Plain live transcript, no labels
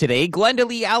Today, Glenda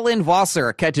Lee Allen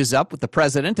Vossler catches up with the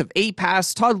president of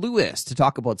APAS, Todd Lewis, to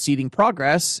talk about seeding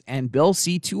progress and Bill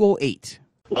C-208.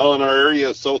 Well, in our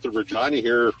area south of Regina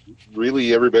here,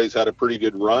 really everybody's had a pretty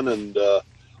good run, and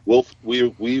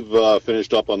we've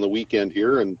finished up on the weekend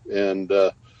here, and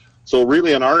so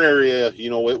really in our area,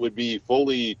 it would be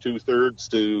fully 2/3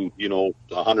 to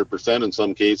 100% in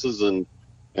some cases, and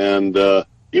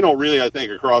really I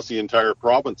think across the entire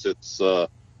province it's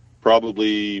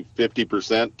probably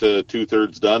 50% to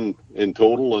 2/3 done in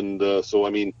total, and so I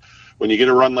mean, when you get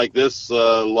a run like this,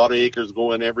 a lot of acres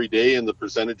go in every day, and the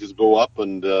percentages go up,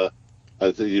 and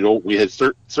we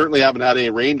certainly haven't had any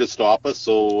rain to stop us,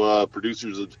 so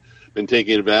producers have been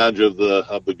taking advantage of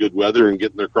the good weather and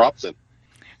getting their crops in.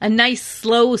 A nice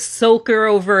slow soaker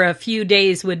over a few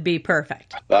days would be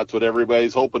perfect. That's what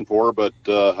everybody's hoping for, but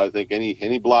I think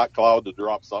any black cloud to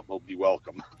drop something will be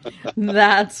welcome.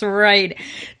 That's right.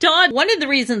 Todd, one of the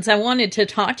reasons I wanted to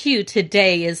talk to you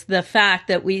today is the fact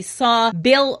that we saw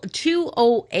Bill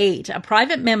 208, a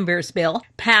private member's bill,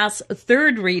 pass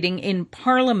third reading in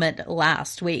Parliament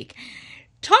last week.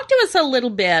 Talk to us a little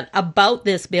bit about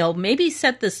this bill, maybe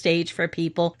set the stage for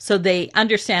people so they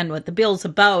understand what the bill's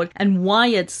about and why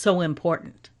it's so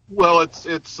important. Well,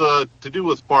 it's to do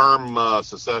with farm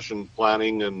succession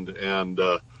planning, and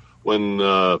when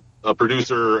an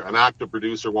active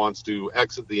producer wants to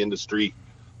exit the industry,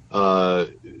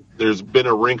 there's been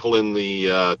a wrinkle in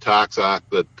the Tax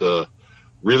Act that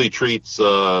really treats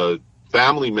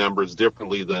family members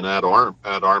differently than at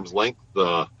arm's length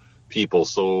people.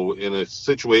 So in a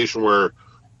situation where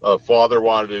a father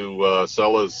wanted to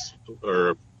sell his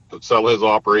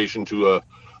operation to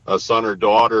a son or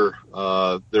daughter,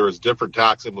 there is different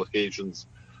tax implications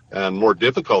and more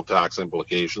difficult tax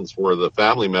implications for the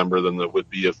family member than there would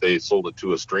be if they sold it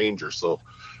to a stranger. So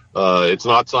it's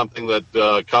not something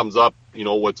that comes up,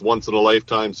 it's once in a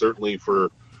lifetime, certainly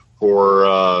for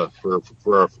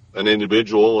an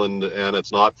individual, and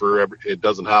it's not it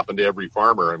doesn't happen to every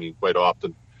farmer. I mean, quite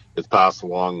often it's passed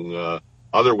along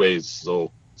other ways. So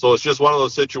it's just one of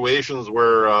those situations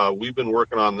where we've been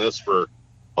working on this for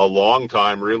a long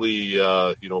time, really,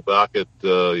 back at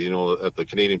the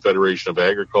Canadian Federation of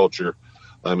Agriculture.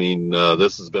 I mean,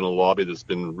 this has been a lobby that's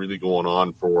been really going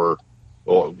on for,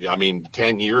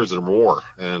 10 years or more.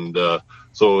 And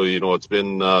so, it's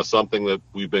been something that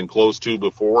we've been close to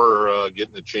before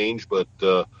getting it changed, but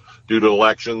due to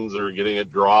elections or getting it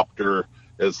dropped or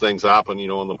as things happen, in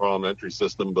the parliamentary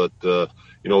system. But,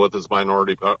 with this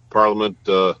minority parliament,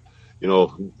 Mr.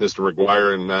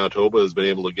 McGuire in Manitoba has been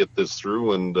able to get this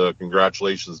through, and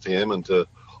congratulations to him and to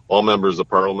all members of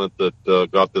parliament that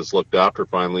got this looked after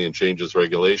finally and changes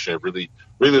regulation. It really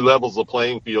levels the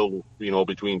playing field,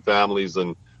 between families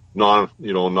and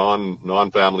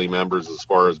non-family members as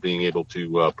far as being able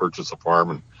to purchase a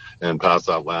farm and pass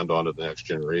that land on to the next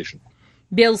generation.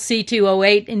 Bill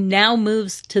C-208 now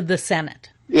moves to the Senate.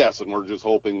 Yes, and we're just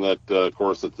hoping that, of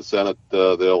course, at the Senate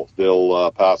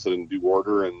they'll pass it in due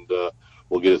order, and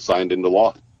we'll get it signed into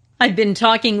law. I've been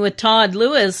talking with Todd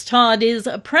Lewis. Todd is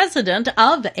president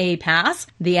of APAS,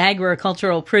 the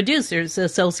Agricultural Producers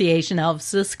Association of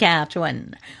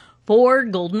Saskatchewan. For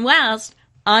Golden West,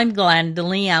 I'm Glenda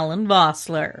Lee Allen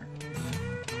Vossler.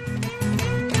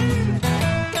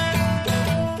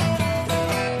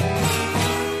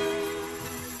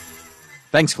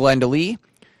 Thanks, Glenda Lee.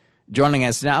 Joining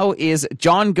us now is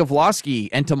John Gavlosky,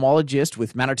 entomologist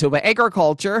with Manitoba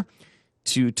Agriculture,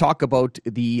 to talk about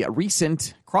the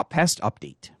recent crop pest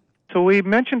update. So we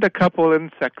mentioned a couple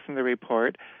insects in the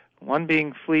report, one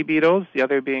being flea beetles, the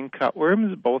other being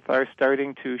cutworms. Both are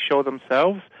starting to show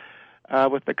themselves.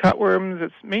 With the cutworms,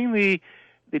 it's mainly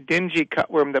the dingy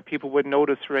cutworm that people would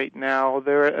notice right now.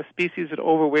 They're a species that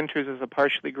overwinters as a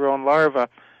partially grown larva.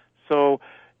 So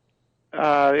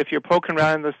if you're poking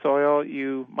around in the soil,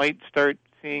 you might start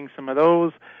seeing some of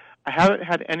those. I haven't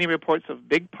had any reports of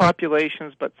big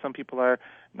populations, but some people are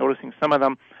noticing some of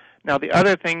them. Now, the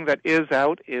other thing that is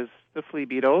out is the flea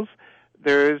beetles.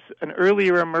 There's an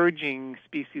earlier emerging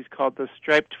species called the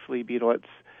striped flea beetle. It's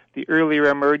the earlier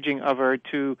emerging of our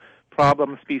two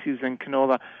problem species in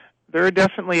canola. They're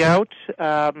definitely out.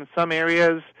 In some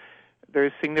areas,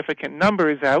 there's significant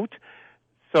numbers out.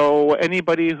 So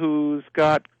anybody who's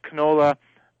got canola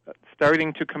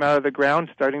starting to come out of the ground,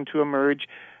 starting to emerge,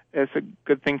 it's a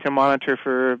good thing to monitor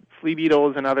for flea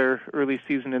beetles and other early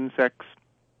season insects.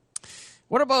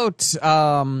 What about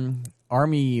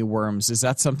army worms? Is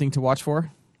that something to watch for?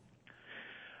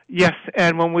 Yes,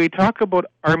 and when we talk about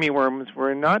armyworms,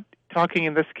 we're not talking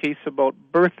in this case about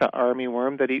Bertha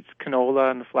armyworm that eats canola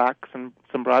and flax and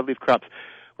some broadleaf crops.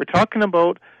 We're talking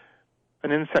about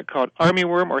an insect called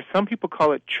armyworm, or some people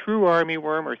call it true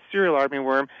armyworm or cereal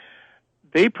armyworm.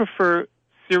 They prefer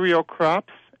cereal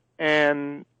crops,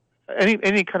 and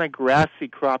any kind of grassy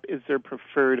crop is their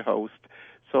preferred host.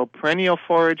 So perennial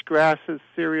forage grasses,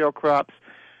 cereal crops.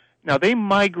 Now they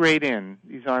migrate in,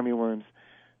 these armyworms.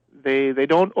 They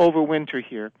don't overwinter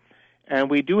here. And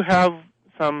we do have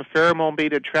some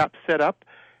pheromone-baited traps set up,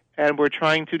 and we're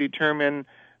trying to determine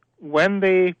when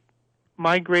they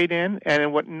migrate in and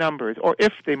in what numbers, or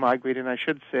if they migrate in, I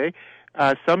should say.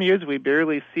 Some years we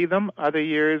barely see them. Other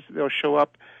years they'll show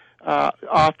up.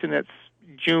 Often it's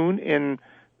June in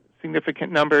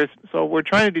significant numbers. So we're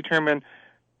trying to determine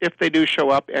if they do show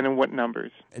up and in what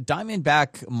numbers.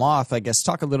 Diamondback moth, I guess.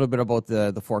 Talk a little bit about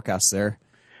the forecast there.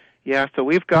 Yeah, so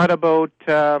we've got about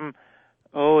 80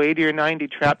 or 90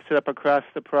 traps set up across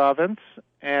the province,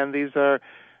 and these are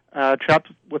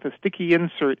traps with a sticky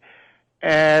insert.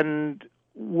 And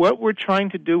what we're trying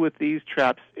to do with these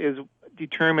traps is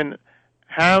determine,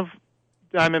 have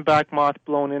diamondback moth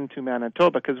blown into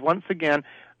Manitoba? Because once again,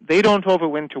 they don't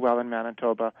overwinter well in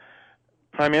Manitoba.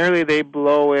 Primarily they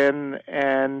blow in,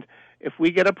 and if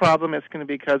we get a problem, it's going to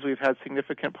be because we've had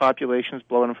significant populations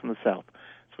blow in from the south.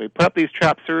 So we put up these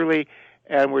traps early,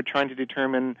 and we're trying to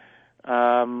determine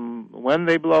when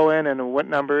they blow in and in what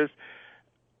numbers.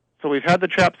 So we've had the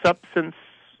traps up since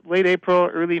late April,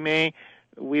 early May.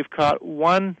 We've caught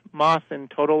one moth in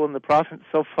total in the province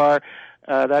so far,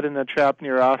 that in a trap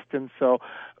near Austin. So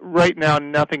right now,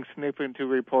 nothing significant to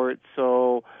report.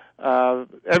 So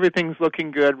everything's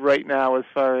looking good right now as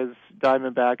far as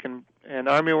diamondback and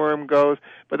armyworm goes,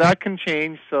 but that can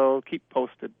change, so keep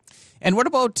posted. And what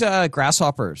about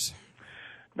grasshoppers?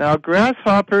 Now,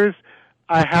 grasshoppers,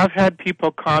 I have had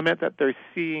people comment that they're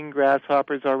seeing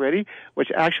grasshoppers already,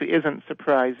 which actually isn't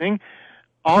surprising.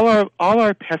 All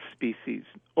our pest species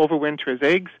overwinter as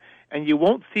eggs, and you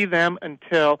won't see them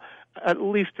until at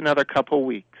least another couple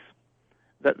weeks.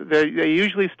 They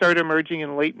usually start emerging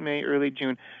in late May, early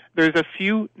June. There's a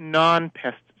few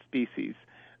non-pest species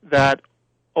that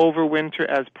overwinter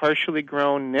as partially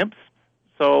grown nymphs.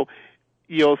 So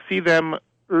you'll see them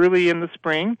early in the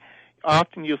spring.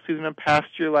 Often you'll see them in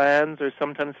pasture lands or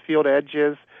sometimes field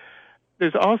edges.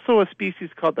 There's also a species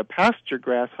called the pasture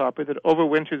grasshopper that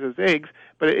overwinters as eggs,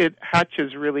 but it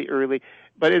hatches really early.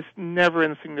 But it's never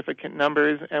in significant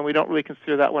numbers, and we don't really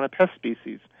consider that one a pest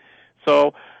species.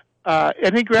 So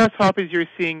any grasshoppers you're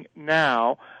seeing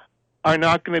now are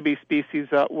not going to be species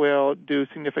that will do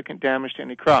significant damage to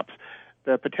any crops.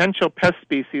 The potential pest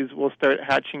species will start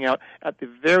hatching out at the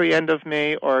very end of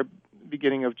May or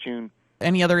beginning of June.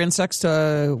 Any other insects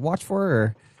to watch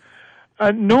for?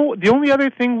 Or? No, the only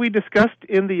other thing we discussed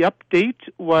in the update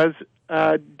was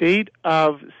date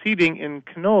of seeding in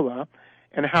canola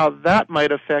and how that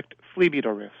might affect flea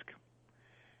beetle risk.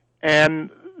 And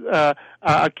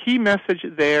a key message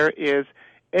there is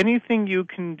anything you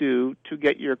can do to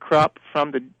get your crop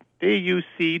from the day you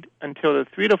seed until the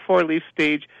 3 to 4 leaf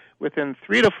stage within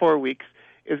 3 to 4 weeks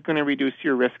is going to reduce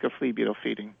your risk of flea beetle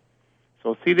feeding.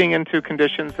 So seeding into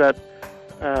conditions that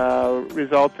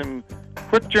result in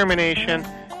quick germination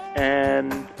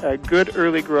and good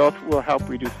early growth will help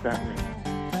reduce that risk.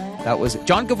 That was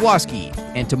John Gawlowski,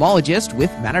 entomologist with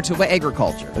Manitoba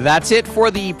Agriculture. That's it for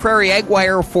the Prairie Ag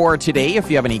Wire for today. If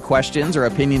you have any questions or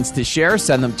opinions to share,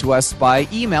 send them to us by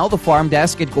email,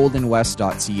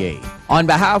 thefarmdesk@goldenwest.ca. On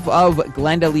behalf of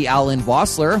Glenda Lee Allen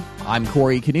Vossler, I'm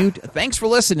Corey Canute. Thanks for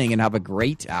listening and have a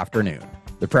great afternoon.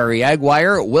 The Prairie Ag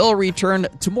Wire will return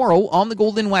tomorrow on the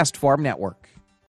Golden West Farm Network.